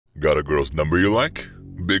Got a girl's number you like?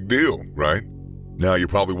 Big deal, right? Now you're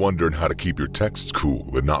probably wondering how to keep your texts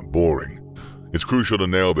cool and not boring. It's crucial to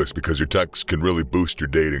nail this because your texts can really boost your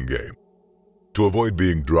dating game. To avoid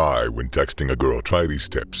being dry when texting a girl, try these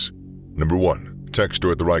tips. Number 1, text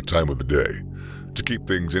her at the right time of the day. To keep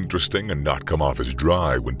things interesting and not come off as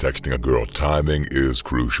dry when texting a girl, timing is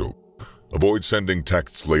crucial. Avoid sending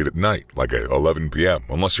texts late at night, like at 11 p.m.,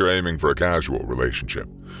 unless you're aiming for a casual relationship.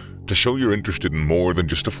 To show you're interested in more than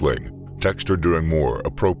just a fling, text her during more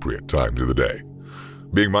appropriate times of the day.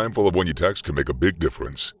 Being mindful of when you text can make a big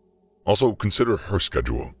difference. Also, consider her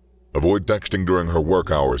schedule. Avoid texting during her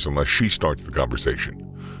work hours unless she starts the conversation.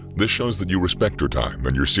 This shows that you respect her time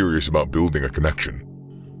and you're serious about building a connection.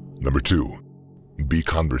 Number 2, be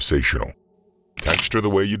conversational. Text her the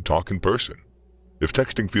way you'd talk in person. If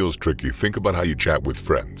texting feels tricky, think about how you chat with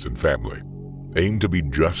friends and family. Aim to be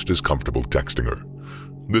just as comfortable texting her.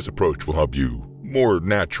 This approach will help you more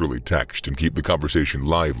naturally text and keep the conversation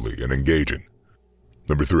lively and engaging.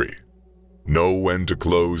 Number 3, know when to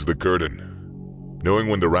close the curtain. Knowing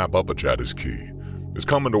when to wrap up a chat is key. It's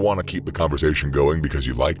common to want to keep the conversation going because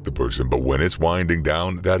you like the person, but when it's winding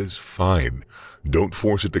down, that is fine. Don't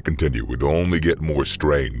force it to continue. It'll only get more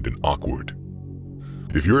strained and awkward.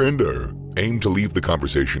 If you're into her, aim to leave the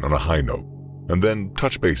conversation on a high note, and then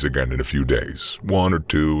touch base again in a few days, 1 or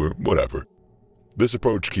 2 or whatever. This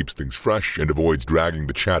approach keeps things fresh and avoids dragging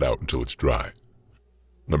the chat out until it's dry.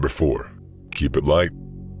 Number 4, keep it light.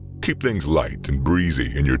 Keep things light and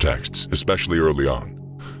breezy in your texts, especially early on.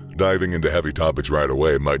 Diving into heavy topics right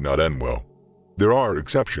away might not end well. There are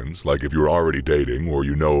exceptions, like if you're already dating or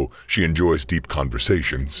you know she enjoys deep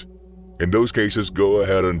conversations. In those cases, go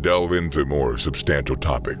ahead and delve into more substantial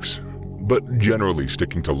topics. But generally,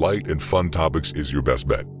 sticking to light and fun topics is your best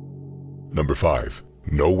bet. Number 5,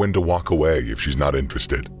 know when to walk away if she's not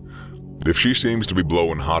interested. If she seems to be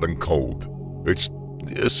blowing hot and cold, it's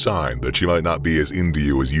a sign that she might not be as into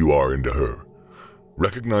you as you are into her.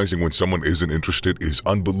 Recognizing when someone isn't interested is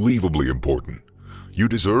unbelievably important. You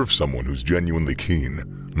deserve someone who's genuinely keen,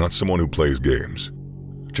 not someone who plays games.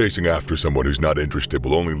 Chasing after someone who's not interested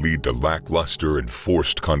will only lead to lackluster and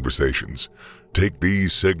forced conversations. Take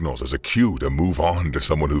these signals as a cue to move on to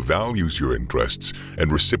someone who values your interests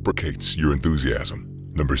and reciprocates your enthusiasm.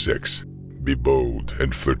 Number 6, be bold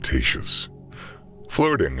and flirtatious.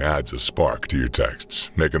 Flirting adds a spark to your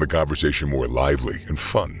texts, making the conversation more lively and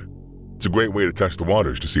fun. It's a great way to test the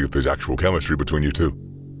waters to see if there's actual chemistry between you two.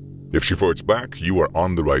 If she flirts back, you are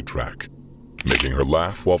on the right track. Making her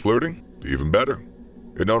laugh while flirting? Even better.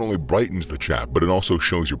 It not only brightens the chat, but it also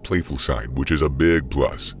shows your playful side, which is a big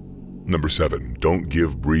plus. Number 7, don't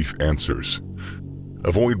give brief answers.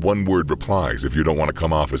 Avoid one-word replies if you don't want to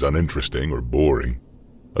come off as uninteresting or boring.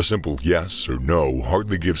 A simple yes or no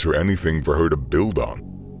hardly gives her anything for her to build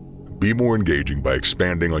on. Be more engaging by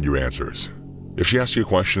expanding on your answers. If she asks you a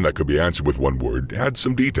question that could be answered with one word, add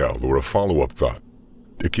some detail or a follow-up thought.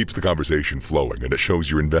 It keeps the conversation flowing and it shows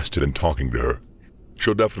you're invested in talking to her.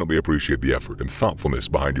 She'll definitely appreciate the effort and thoughtfulness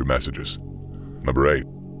behind your messages. Number 8,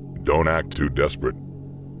 don't act too desperate.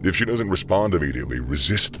 If she doesn't respond immediately,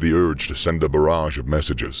 resist the urge to send a barrage of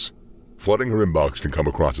messages. Flooding her inbox can come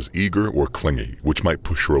across as eager or clingy, which might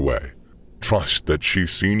push her away. Trust that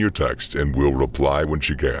she's seen your text and will reply when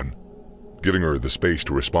she can. Giving her the space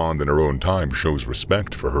to respond in her own time shows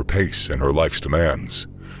respect for her pace and her life's demands.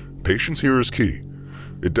 Patience here is key.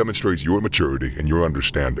 It demonstrates your maturity and your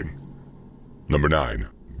understanding. Number 9,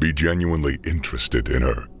 be genuinely interested in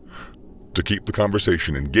her. To keep the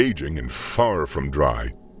conversation engaging and far from dry,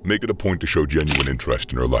 make it a point to show genuine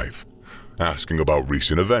interest in her life. Asking about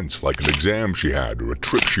recent events like an exam she had or a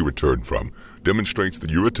trip she returned from demonstrates that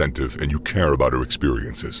you're attentive and you care about her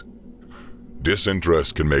experiences.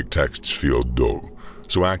 Disinterest can make texts feel dull,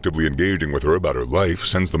 so actively engaging with her about her life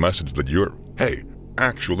sends the message that you're, hey,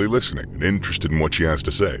 actually listening and interested in what she has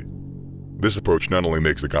to say. This approach not only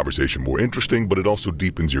makes the conversation more interesting, but it also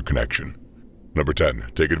deepens your connection. Number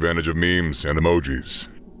 10, take advantage of memes and emojis.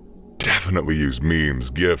 Definitely use memes,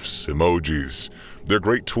 GIFs, emojis. They're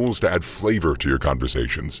great tools to add flavor to your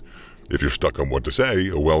conversations. If you're stuck on what to say,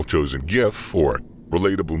 a well-chosen GIF or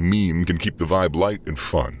relatable meme can keep the vibe light and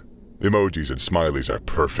fun. Emojis and smileys are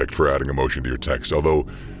perfect for adding emotion to your text, although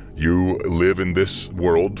you live in this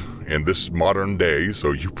world, in this modern day,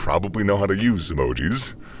 so you probably know how to use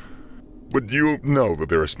emojis. But you know that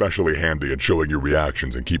they're especially handy in showing your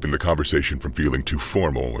reactions and keeping the conversation from feeling too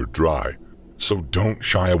formal or dry. So don't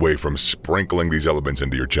shy away from sprinkling these elements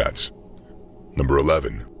into your chats. Number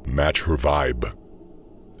 11, match her vibe.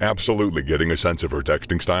 Absolutely, getting a sense of her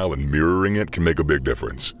texting style and mirroring it can make a big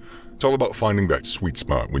difference. It's all about finding that sweet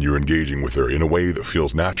spot when you're engaging with her in a way that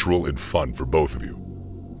feels natural and fun for both of you.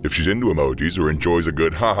 If she's into emojis or enjoys a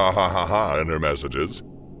good ha ha ha ha ha in her messages,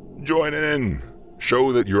 join in.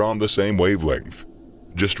 Show that you're on the same wavelength.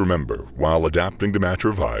 Just remember, while adapting to match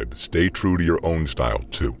her vibe, stay true to your own style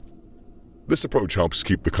too. This approach helps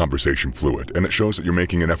keep the conversation fluid, and it shows that you're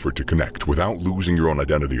making an effort to connect without losing your own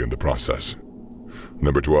identity in the process.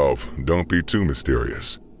 Number 12, don't be too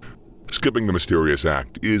mysterious. Skipping the mysterious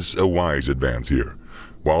act is a wise advance here.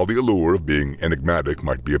 While the allure of being enigmatic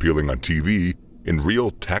might be appealing on TV, in real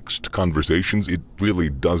text conversations it really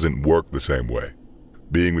doesn't work the same way.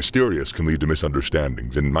 Being mysterious can lead to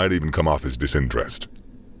misunderstandings and might even come off as disinterest.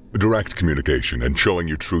 Direct communication and showing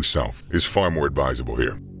your true self is far more advisable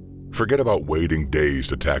here. Forget about waiting days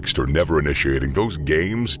to text or never initiating. Those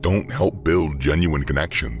games don't help build genuine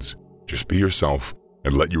connections. Just be yourself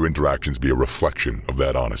and let your interactions be a reflection of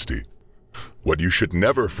that honesty. What you should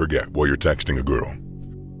never forget while you're texting a girl.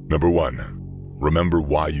 Number 1, remember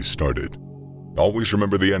why you started. Always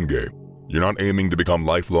remember the end game. You're not aiming to become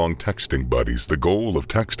lifelong texting buddies. The goal of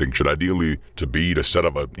texting should ideally be to set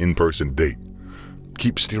up an in-person date.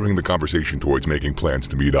 Keep steering the conversation towards making plans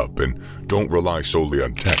to meet up, and don't rely solely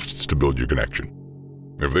on texts to build your connection.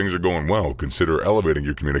 If things are going well, consider elevating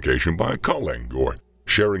your communication by calling or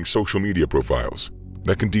sharing social media profiles.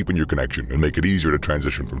 That can deepen your connection and make it easier to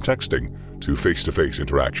transition from texting to face-to-face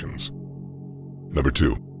interactions. Number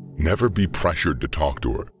 2, never be pressured to talk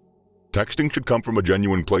to her. Texting should come from a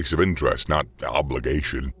genuine place of interest, not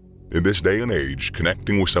obligation. In this day and age,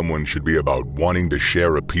 connecting with someone should be about wanting to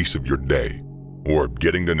share a piece of your day or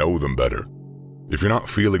getting to know them better. If you're not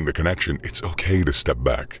feeling the connection, it's okay to step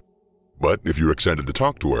back. But if you're excited to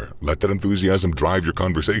talk to her, let that enthusiasm drive your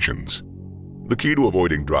conversations. The key to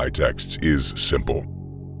avoiding dry texts is simple.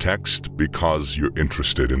 Text because you're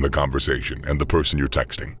interested in the conversation and the person you're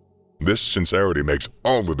texting. This sincerity makes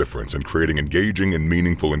all the difference in creating engaging and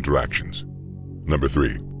meaningful interactions. Number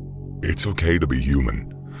 3, it's okay to be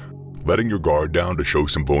human. Letting your guard down to show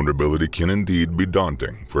some vulnerability can indeed be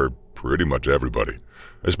daunting for pretty much everybody,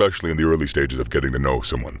 especially in the early stages of getting to know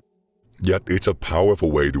someone. Yet it's a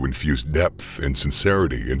powerful way to infuse depth and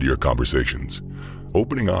sincerity into your conversations.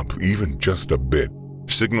 Opening up even just a bit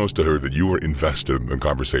signals to her that you are invested in the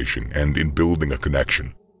conversation and in building a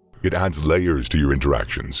connection. It adds layers to your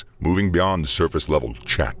interactions, moving beyond surface-level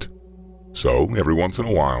chat. So, every once in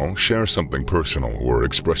a while, share something personal or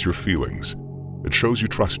express your feelings. It shows you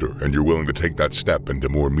trust her and you're willing to take that step into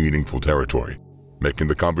more meaningful territory, making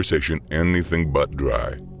the conversation anything but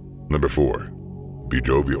dry. Number 4, be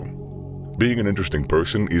jovial. Being an interesting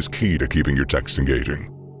person is key to keeping your texts engaging.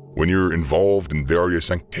 When you're involved in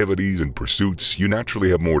various activities and pursuits, you naturally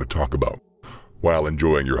have more to talk about. While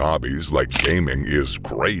enjoying your hobbies, like gaming, is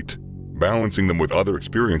great, balancing them with other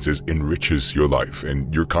experiences enriches your life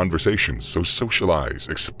and your conversations. So socialize,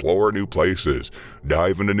 explore new places,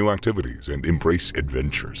 dive into new activities, and embrace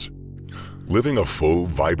adventures. Living a full,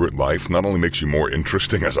 vibrant life not only makes you more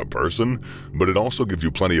interesting as a person, but it also gives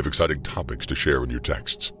you plenty of exciting topics to share in your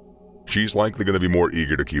texts. She's likely going to be more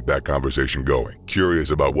eager to keep that conversation going, curious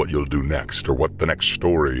about what you'll do next or what the next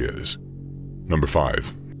story is. Number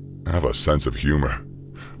 5, have a sense of humor.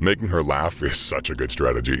 Making her laugh is such a good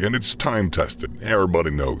strategy, and it's time-tested. Everybody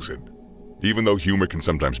knows it. Even though humor can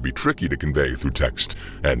sometimes be tricky to convey through text,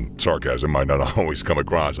 and sarcasm might not always come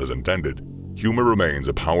across as intended, humor remains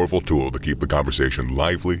a powerful tool to keep the conversation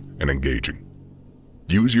lively and engaging.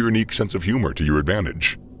 Use your unique sense of humor to your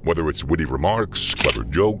advantage. Whether it's witty remarks, clever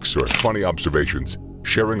jokes, or funny observations,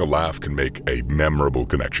 sharing a laugh can make a memorable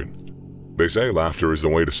connection. They say laughter is the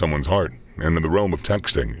way to someone's heart, and in the realm of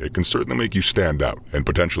texting, it can certainly make you stand out and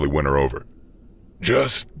potentially win her over.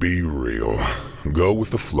 Just be real. Go with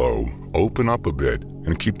the flow, open up a bit,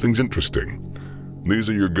 and keep things interesting. These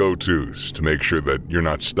are your go-tos to make sure that you're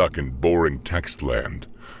not stuck in boring text land.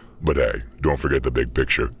 But hey, don't forget the big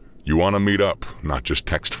picture. You want to meet up, not just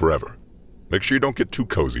text forever. Make sure you don't get too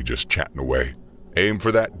cozy just chatting away. Aim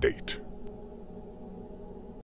for that date.